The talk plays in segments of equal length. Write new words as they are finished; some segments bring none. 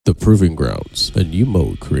The Proving Grounds, a new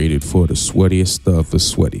mode created for the sweatiest of the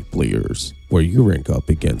sweaty players, where you rank up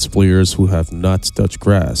against players who have not touched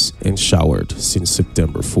grass and showered since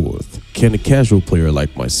September 4th. Can a casual player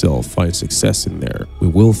like myself find success in there? We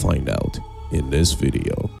will find out in this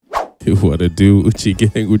video. What it do, Uchi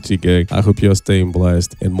Gang. I hope you're staying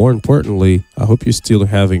blessed, and more importantly, I hope you're still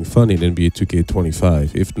having fun in NBA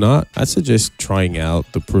 2K25. If not, I suggest trying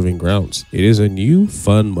out the Proving Grounds. It is a new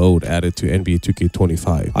fun mode added to NBA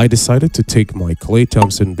 2K25. I decided to take my Klay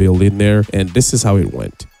Thompson build in there, and this is how it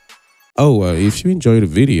went. If you enjoyed the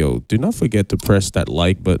video, do not forget to press that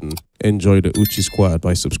like button. Enjoy the Uchi squad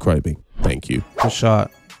by subscribing. Thank you. Good shot.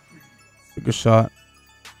 Good shot.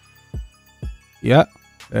 Yeah.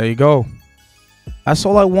 There you go. That's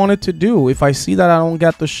all I wanted to do. If I see that I don't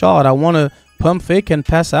get the shot, I want to pump fake and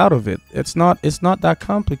pass out of it. It's not that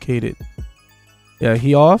complicated. Yeah,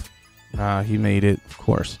 he off? Nah, he made it, of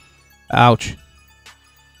course. Ouch.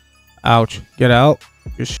 Ouch. Get out.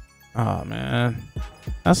 Oh, man.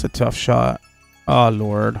 That's a tough shot. Oh,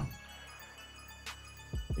 Lord.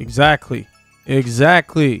 Exactly.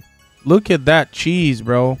 Exactly. Look at that cheese,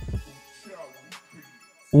 bro.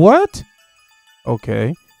 What?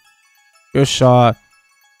 Okay. Good shot.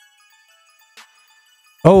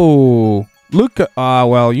 Oh, look at,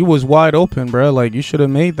 well, you was wide open, bro. Like, you should have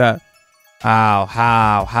made that. How?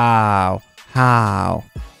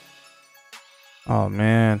 Oh,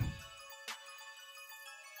 man.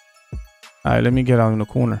 All right, let me get out in the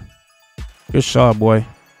corner. Good shot, boy.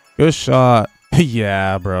 Good shot.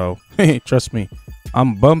 Yeah, bro. Trust me.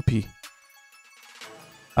 I'm bumpy.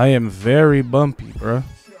 I am very bumpy, bro.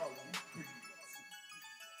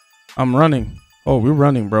 I'm running. Oh, we're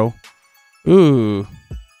running, bro. Ooh.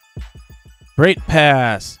 Great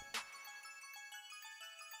pass.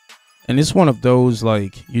 And it's one of those,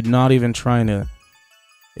 like, you're not even trying to.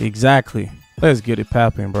 Exactly. Let's get it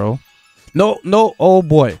popping, bro. No. Oh,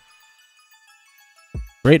 boy.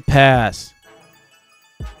 Great pass.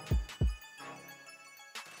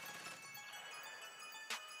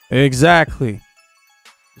 Exactly.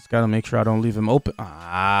 Just got to make sure I don't leave him open.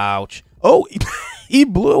 Ouch. Oh, he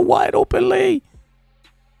blew a wide open lane.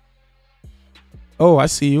 Oh, I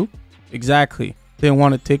see you. Exactly. Didn't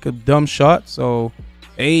want to take a dumb shot, so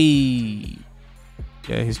hey.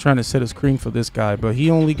 Yeah, he's trying to set a screen for this guy, but he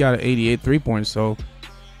only got an 88 3-point, so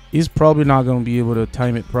he's probably not going to be able to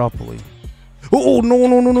time it properly. Oh,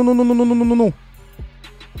 no.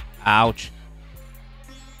 Ouch.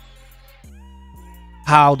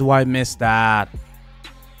 How do I miss that?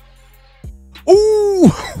 Ooh.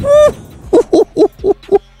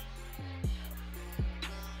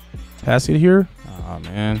 Pass it here. Oh,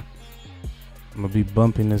 man. I'm gonna be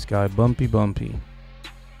bumping this guy. Bumpy.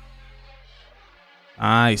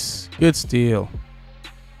 Nice. Good steal.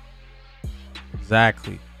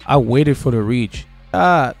 Exactly. I waited for the reach.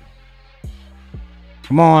 God.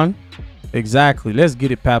 Come on. Exactly. Let's get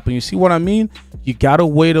it popping. You see what I mean? You gotta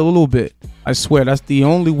wait a little bit. I swear that's the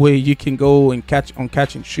only way you can go and catch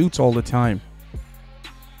and shoots all the time.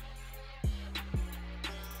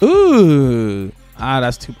 Ooh.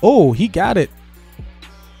 That's too. Oh, he got it.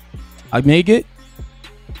 I make it.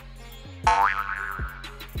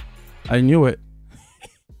 I knew it.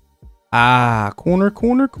 Corner.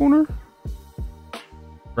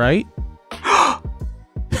 Right?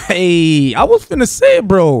 Hey, I was finna say it,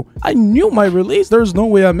 bro. I knew my release. There's no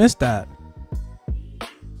way I missed that.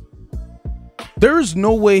 There's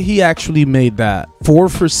no way he actually made that. 4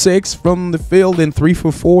 for 6 from the field and 3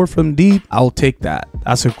 for 4 from deep. I'll take that.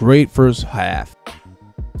 That's a great first half.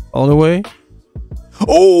 All the way.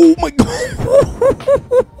 Oh my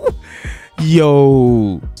God.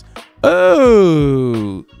 Yo.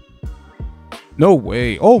 Oh. No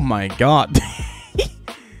way. Oh my God.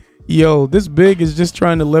 Yo, this big is just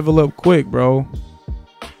trying to level up quick, bro.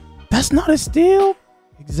 That's not a steal.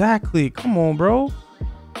 Exactly. Come on, bro.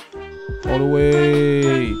 All the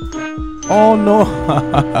way. Oh,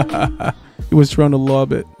 no. He was trying to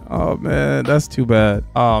lob it. Oh, man. That's too bad.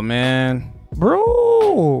 Oh, man.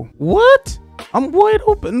 Bro. What? I'm wide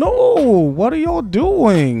open. No. What are y'all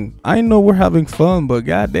doing? I know we're having fun, but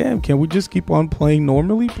goddamn, can we just keep on playing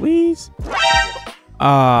normally, please?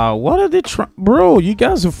 What are they trying? Bro, you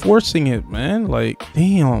guys are forcing it, man. Like,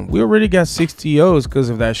 damn. We already got 60 O's because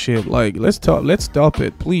of that shit. Like, let's stop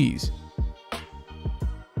it, please.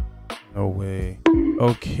 No way.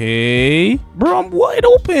 Okay. Bro, I'm wide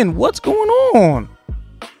open. What's going on?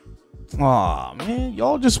 Aw, man.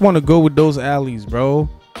 Y'all just want to go with those alleys, bro.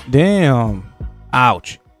 Damn.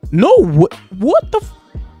 Ouch. No. What the f?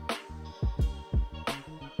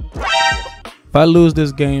 If I lose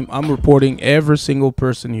this game, I'm reporting every single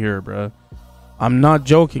person here, bro. I'm not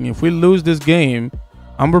joking. If we lose this game,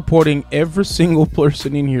 I'm reporting every single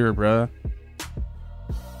person in here, bruh.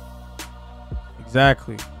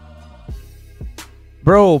 Exactly.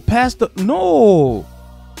 Bro, pass the... No!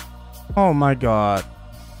 Oh my god.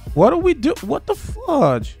 What do we do? What the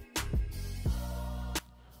fudge?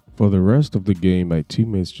 For the rest of the game, my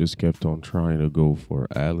teammates just kept on trying to go for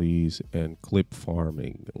alleys and clip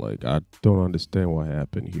farming. Like, I don't understand what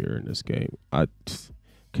happened here in this game. I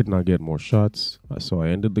could not get more shots, so I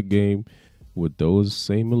ended the game with those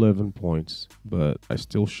same 11 points, but I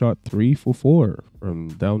still shot 3 for 4 from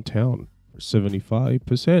downtown for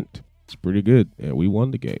 75%. It's pretty good, and we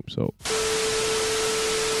won the game, so.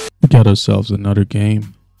 We got ourselves another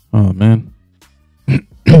game. Oh, man. 3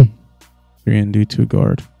 and D2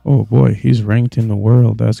 guard. Oh, boy, he's ranked in the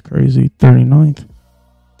world. That's crazy. 39th.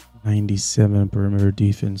 97 perimeter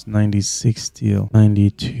defense, 96 steal,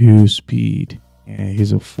 92 speed. Yeah,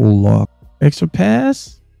 he's a full lock. Extra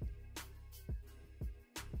pass?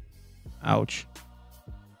 Ouch.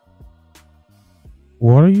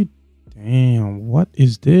 What are you... Damn, what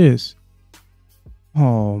is this?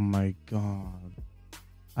 Oh my god.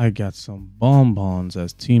 I got some bonbons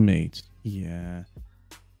as teammates. Yeah.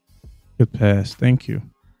 Good pass. Thank you.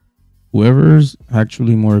 Whoever's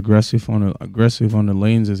actually more aggressive on the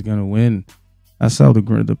lanes is gonna win. That's how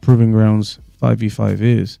the proving grounds 5v5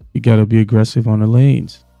 is. You gotta be aggressive on the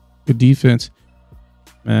lanes. Good defense.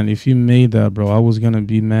 Man, if you made that, bro, I was gonna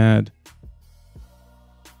be mad.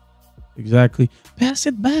 Exactly. Pass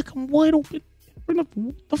it back. I'm wide open. What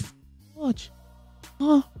the fudge?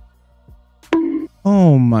 Huh?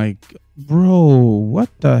 Oh my god. Bro, what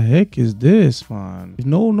the heck is this, man?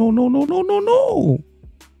 No, no, no, no, no, no, no.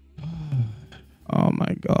 Oh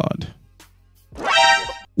my god.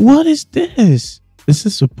 What is this? This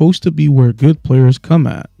is supposed to be where good players come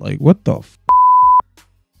at. Like, what the f?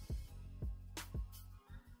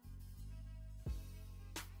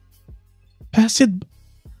 Pass it.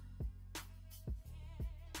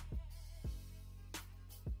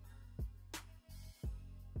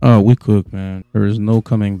 Oh, we cook, man. There is no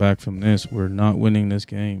coming back from this. We're not winning this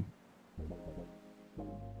game.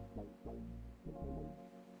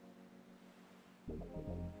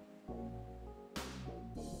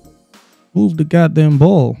 Move the goddamn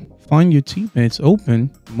ball. Find your teammates open.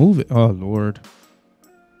 Move it. Oh, Lord.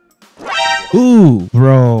 Ooh,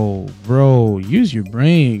 bro. Use your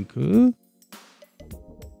brain, cool.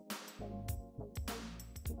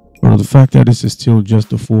 Bro, the fact that this is still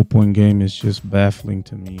just a 4-point game is just baffling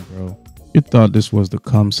to me, bro. You thought this was the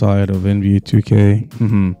calm side of NBA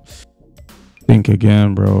 2K? Think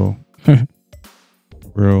again, bro.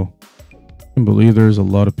 Bro. I can't believe there's a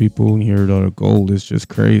lot of people in here that are gold. It's just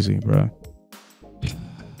crazy, bro.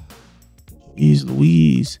 Jeez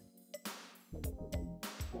Louise.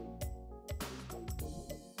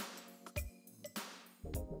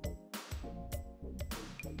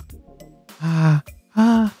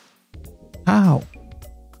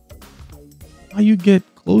 How you get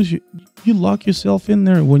close? You lock yourself in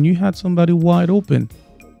there when you had somebody wide open.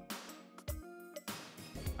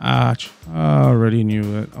 Ouch. I already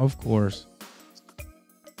knew it. Of course.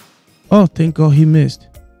 Oh, thank God he missed.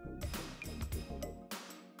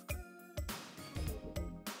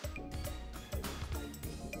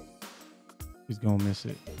 He's gonna miss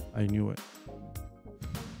it. I knew it.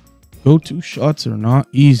 Go-to shots are not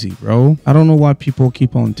easy, bro. I don't know why people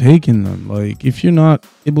keep on taking them. Like, if you're not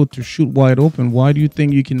able to shoot wide open, why do you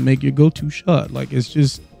think you can make your go-to shot? Like, it's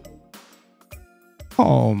just...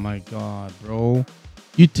 Oh, my God, bro.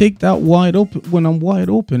 You take that wide open when I'm wide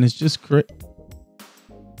open. It's just crazy.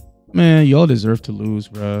 Man, y'all deserve to lose,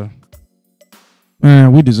 bro.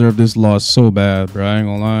 Man, we deserve this loss so bad, bro. I ain't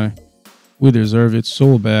gonna lie. We deserve it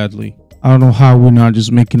so badly. I don't know how we're not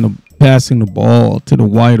just passing the ball to the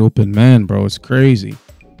wide open man, bro. It's crazy.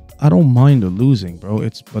 I don't mind the losing, bro.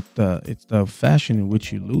 It's the fashion in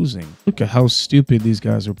which you're losing. Look at how stupid these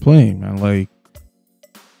guys are playing, man. Like,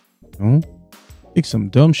 you know, take some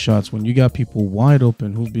dumb shots when you got people wide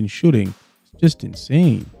open who've been shooting. It's just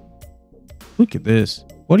insane. Look at this.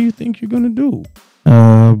 What do you think you're gonna do?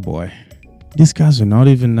 Oh boy, these guys are not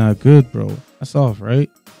even that good, bro. That's off, right?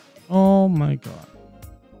 Oh my god.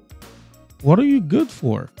 What are you good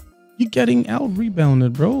for? You're getting out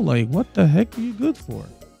rebounded, bro. Like, what the heck are you good for?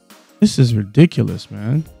 This is ridiculous,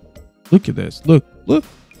 man. Look at this. Look. Look.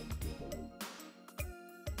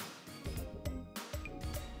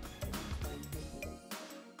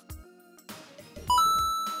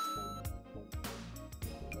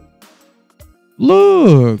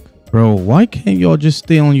 Look. Bro, why can't y'all just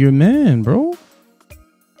stay on your man, bro?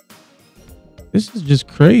 This is just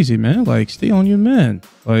crazy, man. Like, stay on your man.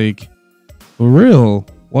 Like, For real.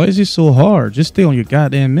 Why is it so hard? Just stay on your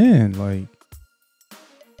goddamn man. Like.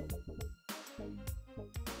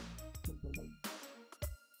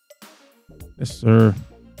 Yes, sir.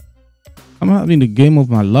 I'm having the game of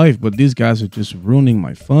my life, but these guys are just ruining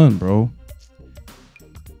my fun, bro.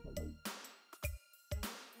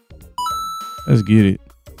 Let's get it.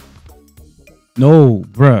 No,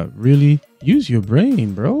 bruh. Really? Use your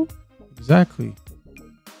brain, bro. Exactly.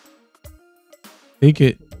 Take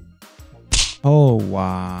it. Oh,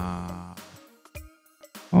 wow.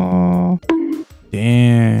 Oh,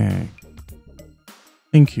 damn.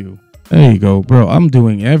 Thank you. There you go, bro. I'm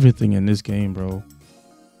doing everything in this game, bro.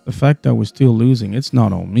 The fact that we're still losing, it's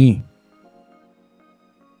not on me.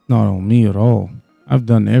 Not on me at all. I've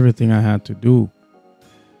done everything I had to do.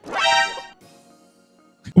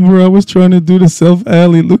 Bro, I was trying to do the self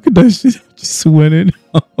alley. Look at that shit. Just went in.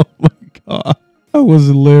 Oh my god. That was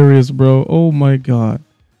hilarious, bro. Oh my god.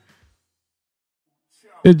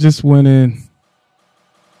 It just went in.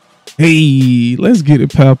 Hey, let's get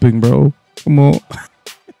it popping, bro. Come on.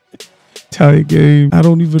 Tie game. I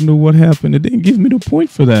don't even know what happened. It didn't give me the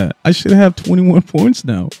point for that. I should have 21 points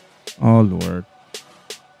now. Oh, Lord.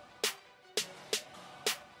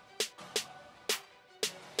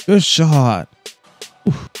 Good shot.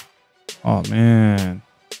 Oof. Oh, man.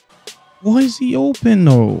 Why is he open,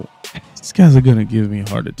 though? These guys are going to give me a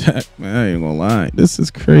heart attack, man. I ain't going to lie. This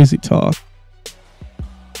is crazy talk.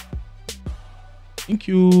 Thank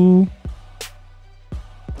you.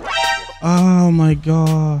 Oh my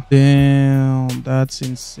god. Damn, that's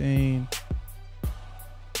insane.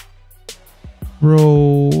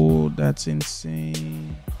 Bro, that's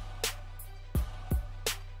insane.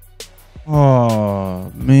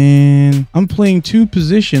 Oh man. I'm playing two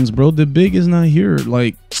positions, bro. The big is not here.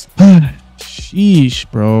 Like, sheesh,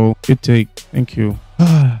 bro. Good take. Thank you.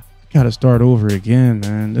 Gotta start over again,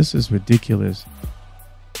 man. This is ridiculous.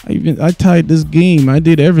 I tied this game. I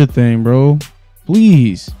did everything, bro.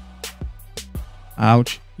 Please.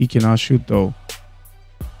 Ouch. He cannot shoot, though.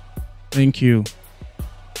 Thank you.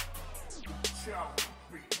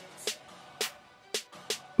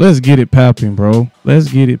 Let's get it popping, bro.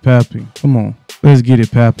 Let's get it popping. Come on. Let's get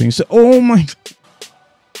it popping. So, oh, my.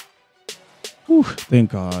 Whew, thank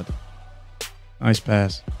God. Nice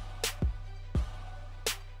pass.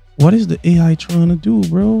 What is the AI trying to do,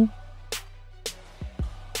 bro?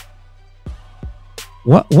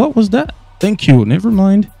 What was that? Thank you. Never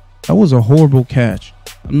mind. That was a horrible catch.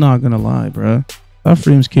 I'm not gonna lie, bruh. That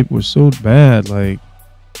frames kick was so bad. Like,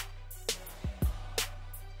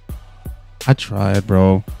 I tried,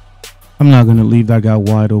 bro. I'm not gonna leave that guy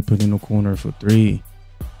wide open in the corner for three.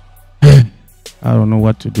 I don't know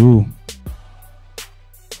what to do.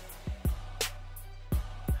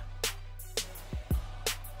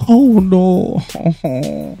 Oh no,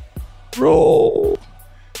 bro.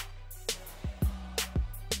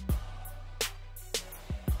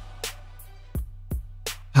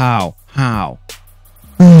 How?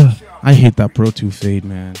 I hate that Pro 2 fade,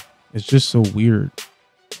 man. It's just so weird.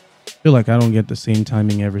 I feel like I don't get the same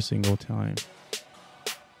timing every single time.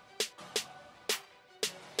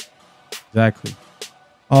 Exactly.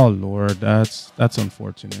 Oh Lord, that's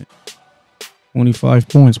unfortunate. 25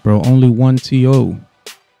 points, bro. Only one TO.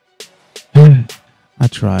 I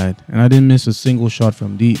tried, and I didn't miss a single shot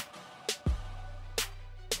from deep.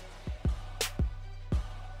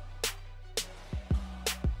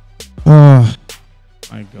 Oh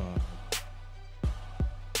my God.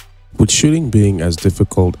 With shooting being as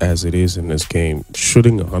difficult as it is in this game,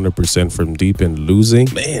 shooting 100% from deep and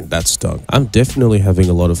losing, man, that stung. I'm definitely having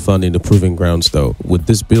a lot of fun in the proving grounds though, with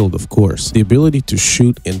this build of course. The ability to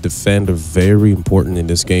shoot and defend are very important in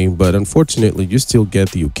this game, but unfortunately you still get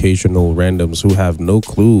the occasional randoms who have no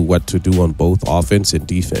clue what to do on both offense and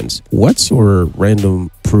defense. What's your random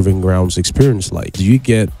proving grounds experience like? Do you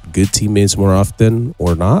get good teammates more often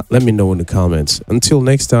or not? Let me know in the comments. Until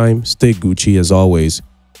next time, stay Gucci as always.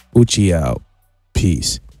 Uchi out.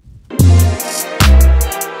 Peace.